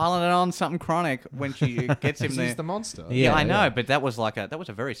he's piling it on something chronic when she gets him He's there. the monster. Yeah, I know, but that was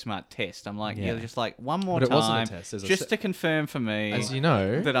a very smart test. I'm like, Yeah. just like one more But it time, wasn't a test, there's a just se- to confirm for me As you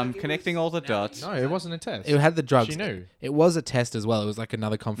know, that I'm connecting all the dots. no, it wasn't a test. It had the drugs. She knew. It was a test as well. It was like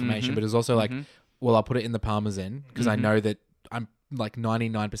another confirmation, but it was also like, well, I'll put it in the Parmesan because I know that I'm like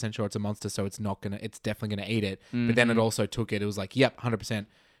 99% sure it's a monster, so it's definitely gonna eat it. But then it also took it. It was like, yep, 100%.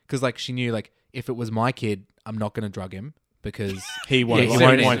 Because like she knew like if it was my kid, I'm not gonna drug him because He won't. he he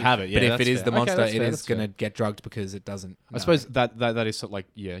won't won't eat have it. Yeah, but if that's it is fair. the Okay, monster, that's it fair, is that's fair. gonna get drugged because it doesn't. I suppose that is sort of like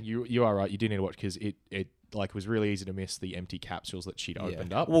you are right. You do need to watch because it like was really easy to miss the empty capsules that she'd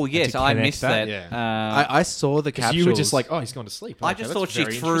opened up. Well, and yes, to I connect missed that. Yeah. I saw the Because capsules. you were just like, oh, he's gone to sleep. I Okay, just that's thought she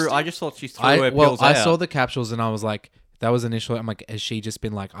very threw. interesting. I just thought she threw her pills I out. saw the capsules and I was like, that was initially. I'm like, has she just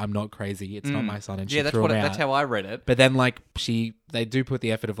been like, I'm not crazy. It's not my son, and she Yeah, that's threw what. him out. That's how I read it. But then, like, they do put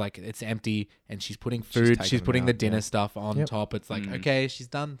the effort of like it's empty, and she's putting food, taking she's them putting out, the dinner yeah. stuff on top. It's like, okay, she's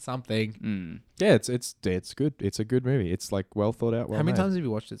done something. Yeah, it's good. It's a good movie. It's like well thought out. Well How many made. times have you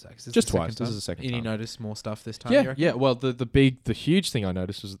watched it, Zach? Is this Just the second twice. This time? is the second And you time. noticed more stuff this time? you Yeah, reckon? yeah. Well, the huge thing I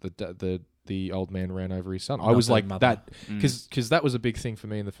noticed was that the old man ran over his son. I Not was the like mother. that because that was a big thing for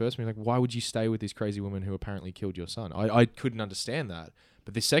me in the first movie. Like, why would you stay with this crazy woman who apparently killed your son? I couldn't understand that.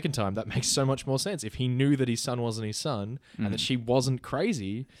 But this second time, that makes so much more sense. If he knew that his son wasn't his son and that she wasn't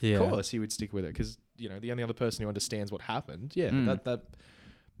crazy, Yeah. of course he would stick with it because the only other person who understands what happened. Yeah, that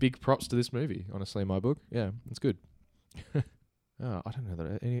big props to this movie. Honestly, in my book, yeah, it's good. I don't know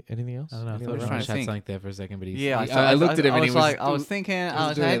that anything else. I don't know. I Any thought other I trying was to had think. something there for a second, but Yeah, I looked at him and he was was like, I was thinking,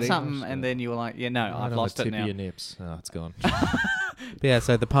 I doing had anything. something, and then you were like, yeah, no, I've Another lost it tip of now. your nips. Oh, it's gone. But yeah,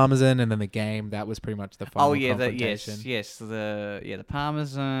 so the Parmesan and then the game, that was pretty much the final Oh yeah, confrontation. the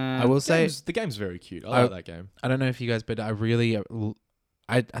Parmesan. I will say, the game's very cute. I like that game. I don't know if you guys, but I really,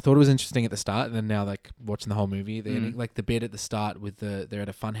 I thought it was interesting at the start, and then now like watching the whole movie, the ending, like the bit at the start with they're at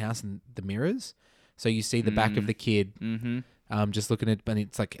a fun house and the mirrors, so you see the back of the kid, just looking at, and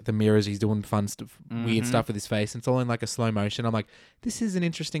it's like the mirrors. He's doing fun stuff, weird stuff with his face. And it's all in like a slow motion. I'm like, this is an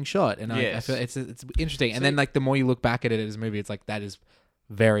interesting shot, and I Yes. feel it's interesting. And then like the more you look back at it as a movie, it's like that is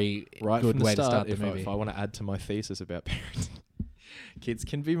very Right good from the way start, to start the if movie. if I want to add to my thesis about parenting, kids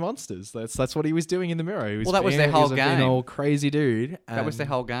can be monsters. That's what he was doing in the mirror. He was Well, that was being- their he whole being game. an old crazy dude. That was the and-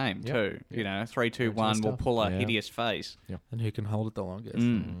 whole game Yep. too. You know, 3, 2, Into the 1. We'll stuff. pull a Yeah. hideous face. And who can hold it the longest?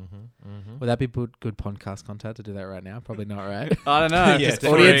 Mm. Would that be good podcast content to do that right now? Probably not, right? I don't know. Yeah, Just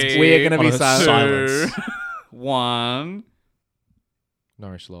audience, three, we are going to be Honest silent. silence. 1.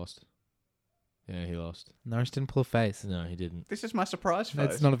 Norwich lost. Yeah, he lost. Norris didn't pull a face. No, he didn't. This is my surprise face.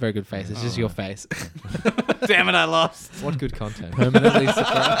 That's not a very good face. It's just your face. Damn it, I lost. What good content. Permanently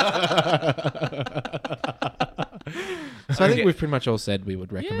surprised. So I think Okay. we've pretty much all said we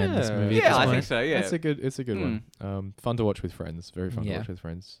would recommend this Yeah. movie. Yeah, at this I point. think so. Yeah. It's a good one. Fun to watch with friends. Very fun to Yeah. watch with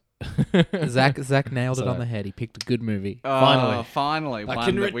friends. Zach nailed it So- on the head. He picked a good movie. Finally, I one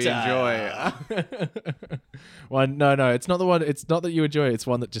can that we retire. enjoy. One, no, it's not the one. It's not that you enjoy it. It's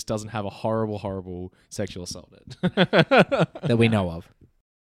one that just doesn't have a horrible sexual assault in it. That we know of.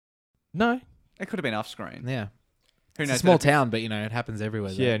 No, It could have been off screen. Yeah. Who It's knows? a small that- town, but it happens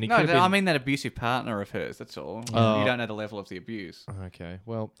everywhere. yeah, and he No, could have I been. mean that abusive partner of hers. That's all. Oh. You don't know the level of the abuse. Okay,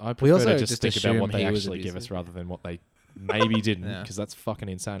 well, I We prefer also to just just think about what assume they he was actually give us abusive. rather than what they maybe didn't, Yeah. because that's fucking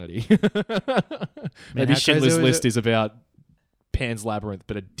insanity. Man, Maybe how crazy Schindler's was List it? is about Pan's Labyrinth,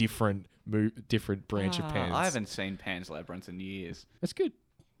 but a different branch of Pan's. I haven't seen Pan's Labyrinth in years. It's good.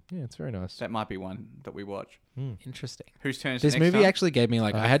 Yeah, it's very nice. That might be one that we watch. Interesting. Whose turn is This it next movie time? actually gave me I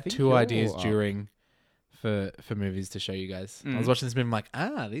I had think 2 you're ideas up. during for movies to show you guys. I was watching this movie. I'm like,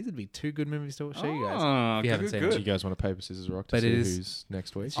 these would be 2 good movies to show you guys. Oh, If you haven't good, seen Do it. you guys want to paper, scissors, rock to But see it is- who's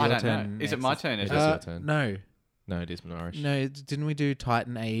next week? It's I your don't know. turn Is it next. my turn? It Is is it? your turn. No, No, it is Nourish. no. Didn't we do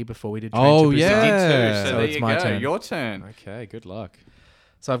Titan AE before we did? Train Oh, to Busan? yeah. Did too, so So there it's you my go. turn. Your turn. Okay, good luck.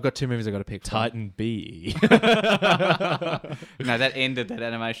 So I've got 2 movies I got to pick. from. Titan B. No, that ended that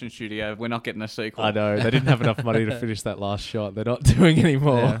animation studio. We're not getting a sequel. I know. They didn't have enough money to finish that last shot. They're not doing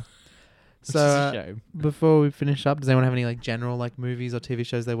anymore. Yeah. Which So is a shame. before we finish up, does anyone have any general movies or TV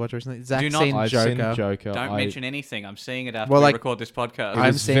shows they watch recently? Zach Do not- seen I've Joker. seen Joker. Don't I- mention anything. I'm seeing it after Well, we like, record this podcast. I'm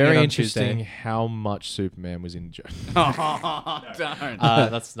It's seeing it very on interesting Tuesday. how much Superman was in Joker. Don't.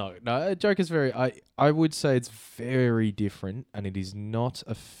 That's not. No, Joker's very. I would say it's very different, and it is not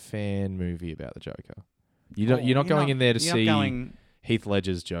a fan movie about the Joker. You're not going in there to you're see. Not going, Heath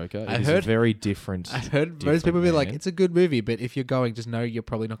Ledger's Joker. I It is heard- very different. I've heard most different people be like, man. it's a good movie, but if you're going, just know you're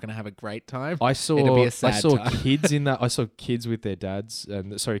probably not going to have a great time. I It'll be a saw sad time. kids in that. I saw kids with their dads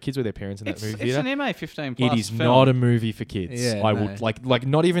and kids with their parents in that movie It's theater. an MA-15 plus It is film. not a movie for kids. Yeah, I no. would like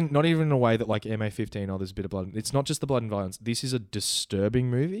not even in a way that like MA-15 or there's a bit of blood. It's not just the blood and violence. This is a disturbing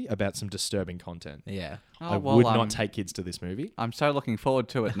movie about some disturbing content. Yeah. Oh, I well, would not take kids to this movie. I'm so looking forward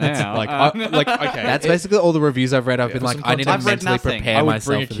to it now. Okay, That's basically all the reviews I've read. I've been for like, some I need to context- I've read mentally nothing. prepare I would myself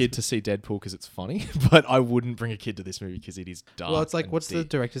bring a for this kid to see Deadpool because it's funny, but I wouldn't bring a kid to this movie because it is dark. Well, it's like, and what's the deep.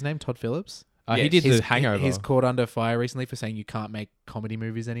 director's name? Todd Phillips? He Yes. did He's- the Hangover. He's caught under fire recently for saying you can't make comedy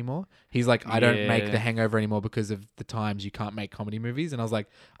movies anymore. He's like, I don't make Yeah. The Hangover anymore because of the times you can't make comedy movies. And I was like,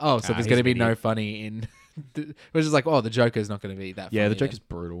 oh, so there's he's going to an be no idiot. funny in... Which is like, oh, the Joker's not going to be that funny. Yeah, the then. Joker's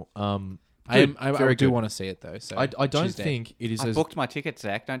brutal. I very do good. want to see it, though. So I don't Tuesday. think it is I as booked my ticket,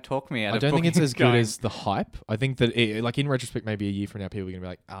 Zach. Don't talk me out I of don't think it's booking as good going. as the hype. I think that, like in retrospect, maybe a year from now, people are gonna be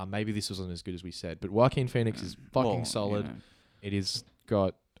like, maybe this wasn't as good as we said. But Joaquin Phoenix is fucking Well, solid. you know. It is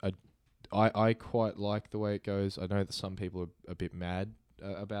got a. I quite like the way it goes. I know that some people are a bit mad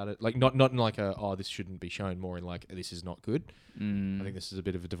about it. Like not in like a this shouldn't be shown. More in like this is not good. I think this is a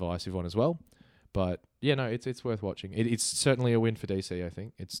bit of a divisive one as well. But yeah, no, it's worth watching. It's certainly a win for DC. I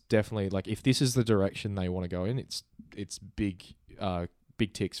think it's definitely like if this is the direction they want to go in, it's big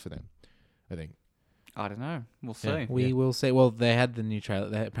ticks for them. I think. I don't know. We'll see. Yeah. We will see. Well, they had the new trailer.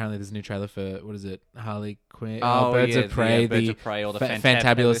 Apparently, there's a new trailer for, what is it? Harley Quinn. Birds of Prey. Birds The of Prey or the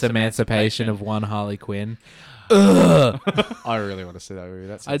Fantabulous Emancipation of one Harley Quinn. I really want to see that movie.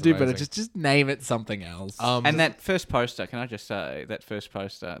 That I sounds do, but amazing. just name it something else. And that first poster, can I just say, that first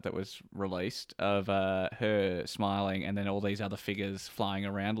poster that was released of her smiling and then all these other figures flying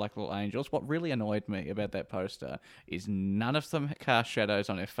around like little angels, what really annoyed me about that poster is none of them cast shadows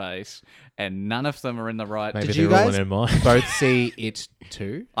on her face and none of them are in the right... Maybe Did they're you all guys in her mind. both see it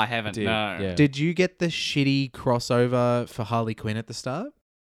too? I haven't, Did, no. yeah. Did you get the shitty crossover for Harley Quinn at the start?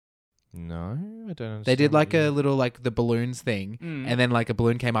 No, I don't understand. They did like what you a mean. little like the balloons thing, Mm. and then like a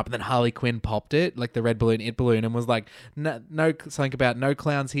balloon came up, and then Harley Quinn popped it, like the red balloon, it balloon, and was like, no something about no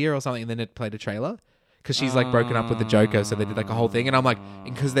clowns here or something, and then it played a trailer because she's like broken up with the Joker, so they did like a whole thing, and I'm like,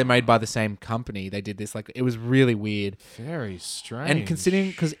 because they're made by the same company, they did this like it was really weird, Very strange. and considering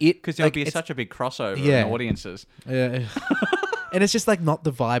because it Because there'll like, be it's- such a big crossover Yeah. in audiences. and it's just like not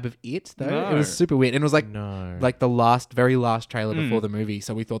the vibe of it though. It No. was super weird, and it was like. no, Like the very last trailer before the movie,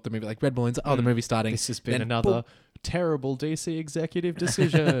 so we thought the movie like red balloons. Oh, the movie's starting. this has been Then another terrible DC executive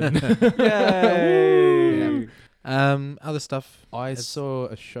decision. Yay! Other stuff. I saw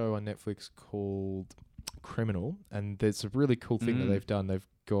a show on Netflix called Criminal, and there's a really cool thing that they've done. They've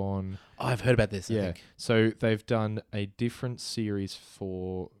gone, Oh, I've heard about this. I yeah. think. So they've done a different series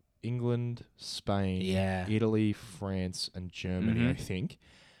for England, Spain, Yeah. Italy, France, and Germany, I think.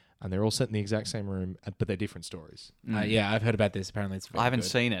 And they're all set in the exact same room, but they're different stories. Yeah, I've heard about this. Apparently, it's. Very I haven't good.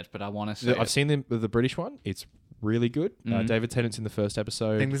 seen it, but I want to see I've it. seen the British one. It's really good. David Tennant's in the first I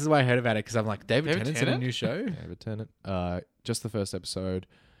episode. think this is why I heard about it because I'm like David David Tennant's in a Tennant? new show. David Tennant. Just the first episode.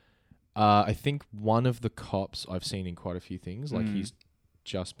 I think one of the cops I've seen in quite a few things. Like he's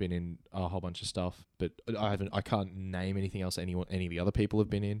just been in a whole bunch of stuff, but I can't name anything else any of the other people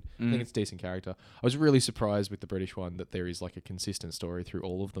have been in. I think it's a decent character. I was really surprised with the British one that there is like a consistent story through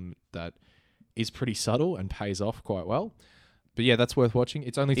all of them that is pretty subtle and pays off quite well. But yeah, that's worth watching.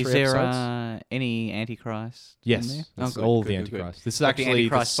 It's only 3 Is there episodes. any Antichrist? Yes, in there? that's good, all good, the good, good. Antichrist. This is Like the actually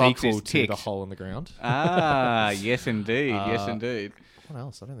the Antichrist box sequel is to The ticked. Hole in the Ground. Yes, indeed. Yes, indeed. What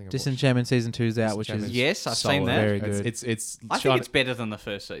else? I don't think I've watched. Disenchantment season 2's out, which is Yes, I've solid. seen that. Very good. It's I Sean- think it's better than the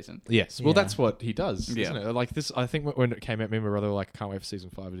first season. Yes. Well, Yeah. that's what he does, Yeah. isn't it? Like this, I think when it came out, me and my brother were like, I can't wait for season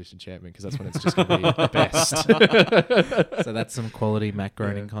 5 of Disenchantment because that's when it's just going to be the best. so that's some quality Matt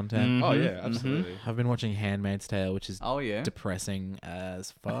Groening content. Oh yeah, absolutely. I've been watching Handmaid's Tale, which is Oh yeah. depressing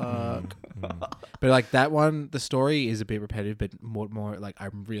as fuck. But like that one, the story is a bit repetitive, but more like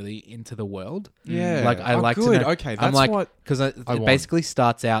I'm really into the world. Yeah. Like I Oh, like good. to know. Okay, I'm that's like what because it I want. basically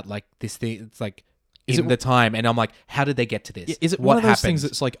starts out like this thing. It's like Is in it- the time, and I'm like, how did they get to this? Is it what one of those happened? things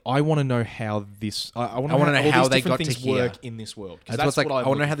that's like I want to know how this I want I wanna know all how these they different got to things here. work in this world. 'Cause That's what's like. what I I'm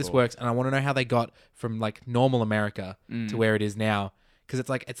want to know looking how this for. works, and I want to know how they got from like normal America to where it is now. Because it's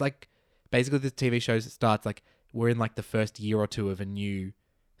like basically the TV show starts like we're in like the first year or two of a new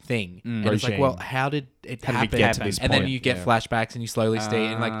thing, and it's like, Regime. well, how did it How did we happen? get to this and then point? you get Yeah. flashbacks, and you slowly see.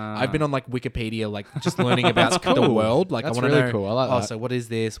 And like I've been on like Wikipedia, like just learning about the cool. world. Like That's I want to really know. cool. I like oh, that. so what is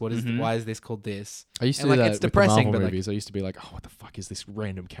this? What is why is this called this? I used to And, do like, that it's with depressing, the Marvel but, like- movies. I used to be like, oh, what the fuck is this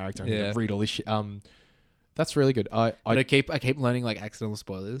random character? I need Yeah. to read all this shit. That's really good. But I keep learning like accidental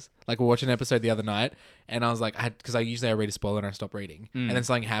spoilers. Like we're watching an episode the other night, and I was like, because I usually read a spoiler and I stop reading, and then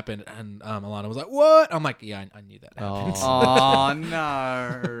something happened, and Alana was like, "What?" I'm like, "Yeah, I knew that happened." Oh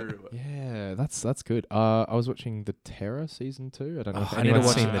no! Yeah, that's good. I was watching The Terror season 2. I don't know if I need to anyone's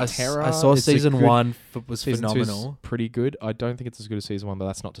watch seen it. The Terror. I saw It's a season good- 1 was Season 2 is phenomenal. pretty good. I don't think it's as good as season 1, but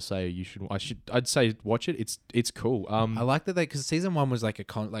that's not to say you should. I'd say watch it. It's cool. I like that because season 1 was like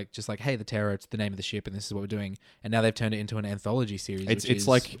just like, hey, the Terror, it's the name of the ship, and this is what we're doing, and now they've turned it into an anthology series. It's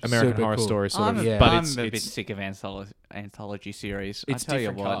like American super Horror cool. Story sort of, yeah. but I'm it's a bit sick of anthology series. it's I tell you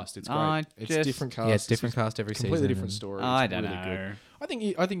different what, cast. It's great. I It's just- different cast. Yeah, it's different cast every season. Completely different and- story. I It's don't really know. good.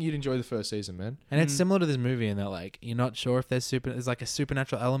 I think you'd enjoy the first season, man. And it's similar to this movie in that like you're not sure if there's like a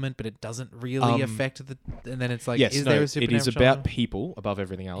supernatural element, but it doesn't really affect the. And then it's like, Yes, is no, there a it supernatural? is about people above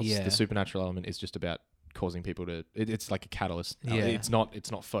everything else. Yeah. The supernatural element is just about causing people to. It's like a catalyst. Yeah. It's not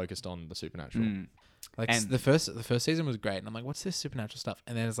focused on the supernatural. Like And- the first season was great, and I'm like, what's this supernatural stuff?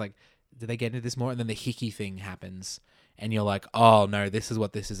 And then it's like, did they get into this more? And then the hickey thing happens, and you're like, oh no, this is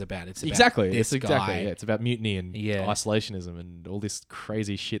what this is about. It's about Exactly. This It's guy. exactly. Yeah, it's about mutiny and Yeah. isolationism and all this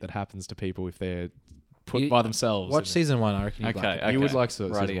crazy shit that happens to people if they're put You- by themselves. Watch and season 1. I reckon you'd Okay, like it. You would okay. like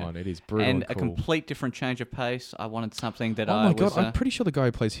season Rightio. 1. It is brutal and and a cool. complete different change of pace. I wanted something that Oh I my was. god! I'm pretty sure the guy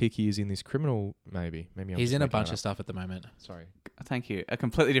who plays Hickey is in this Criminal. Maybe I'm He's just in a making bunch that of stuff at the moment. up. Sorry. Thank you. A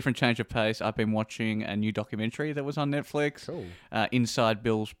completely different change of pace. I've been watching a new documentary that was on Netflix. Cool. Inside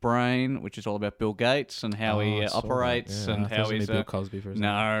Bill's Brain, which is all about Bill Gates and how Oh, he I saw that, operates yeah. and I thought it how was gonna he's. be Bill Cosby for a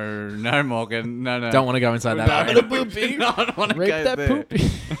second. No, Morgan. No. Don't want to go inside that. No, rabbit hole. no, I don't want to Rape go that there. poopy.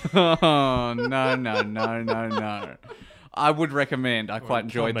 Oh, no. I would recommend. I quite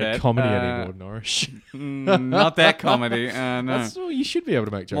enjoyed Can't make that. comedy anymore, Norris. Not that comedy. No. That's well, you should be able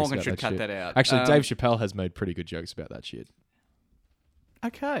to make jokes Morgan about should that cut shit. that out. Actually, Dave Chappelle has made pretty good jokes about that shit.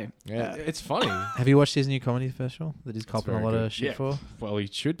 Okay. Yeah, it's funny. Have you watched his new comedy special that he's copping a very lot good. of shit Yeah. for? Well, he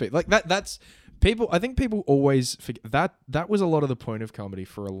should be like that. That's people. I think people always forget that. That was a lot of the point of comedy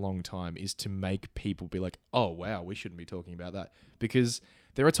for a long time, is to make people be like, "Oh wow, we shouldn't be talking about that," because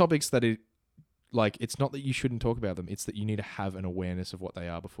there are topics that like it's not that you shouldn't talk about them; it's that you need to have an awareness of what they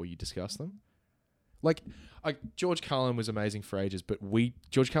are before you discuss them. Like George Carlin was amazing for ages, but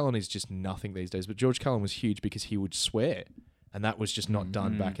George Carlin is just nothing these days. But George Carlin was huge because he would swear, and that was just not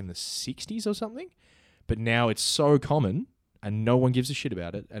done back in the 60s or something. But now it's so common, and no one gives a shit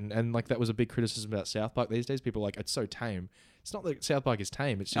about it. And like that was a big criticism about South Park these days. People are like, it's so tame. It's not that South Park is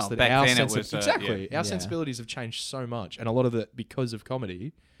tame. It's just that back our then it was, exactly yeah. our sensibilities have changed so much, and a lot of it because of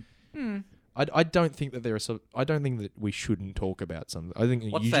comedy. I don't think that I don't think that we shouldn't talk about something. I think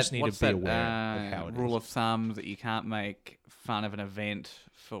you just need to be aware of how it rule is. of thumb that you can't make fun of an event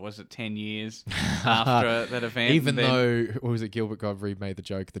for, was it 10 years after that event? Even then- though, what was it, Gilbert Gottfried made the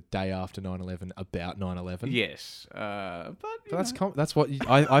joke the day after 9/11 about 9/11. Yes. But That's what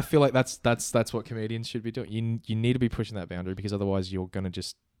I feel like. That's what comedians should be doing. You need to be pushing that boundary, because otherwise you're gonna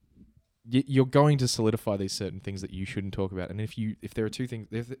just you're going to solidify these certain things that you shouldn't talk about. And if there are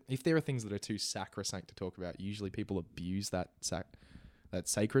things that are too sacrosanct to talk about, usually people abuse that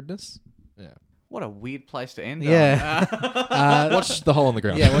sacredness. Yeah. what a weird place to end Yeah. on. Watch The Hole in the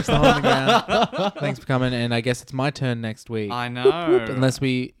Ground. Yeah, watch The Hole in the Ground. Thanks for coming, and I guess it's my turn next week. I know. Unless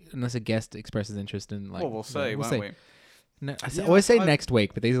a guest expresses interest in like. well, we'll see, won't we? No, I always say next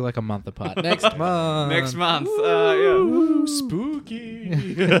week, but these are like a month apart. Next month. Next month. Yeah. Spooky.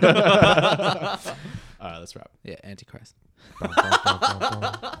 All right, let's wrap. Yeah, Antichrist.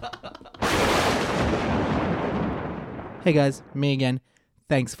 Hey guys, me again.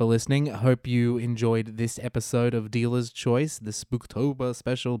 Thanks for listening. I hope you enjoyed this episode of Dealer's Choice, the Spooktober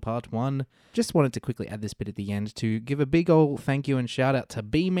special part 1. Just wanted to quickly add this bit at the end to give a big ol' thank you and shout out to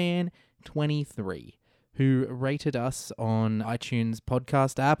B-Man23, who rated us on iTunes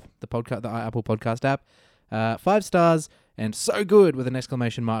podcast app, the Apple podcast app, 5 stars, and so good with an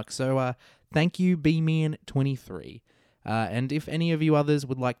exclamation mark. So thank you, B-Man23. And if any of you others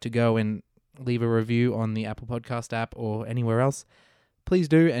would like to go and leave a review on the Apple podcast app or anywhere else, please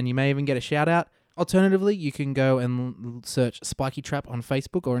do, and you may even get a shout out. Alternatively, you can go and search Spiky Trap on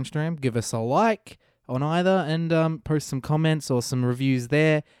Facebook or Instagram, give us a like on either, and post some comments or some reviews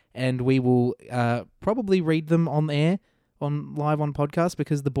there, and we will probably read them on air, live on podcast,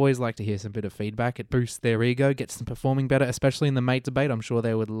 because the boys like to hear some bit of feedback. It boosts their ego, gets them performing better, especially in the mate debate. I'm sure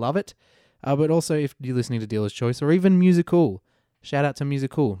they would love it. But also, if you're listening to Dealer's Choice or even Musical, shout out to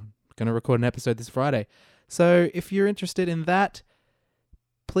Musical. Going to record an episode this Friday. So if you're interested in that,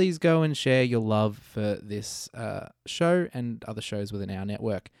 please go and share your love for this show and other shows within our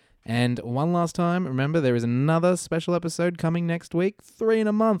network. And one last time, remember, there is another special episode coming next week, 3 in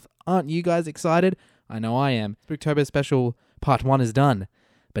a month. Aren't you guys excited? I know I am. Spooktober Special Part 1 is done.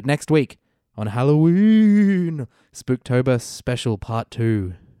 But next week, on Halloween, Spooktober Special Part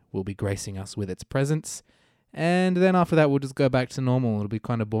 2 will be gracing us with its presence. And then after that, we'll just go back to normal. It'll be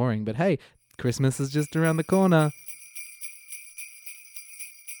kind of boring. But hey, Christmas is just around the corner.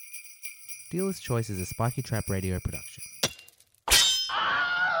 Dealer's Choice is a Spiky Trap Radio production.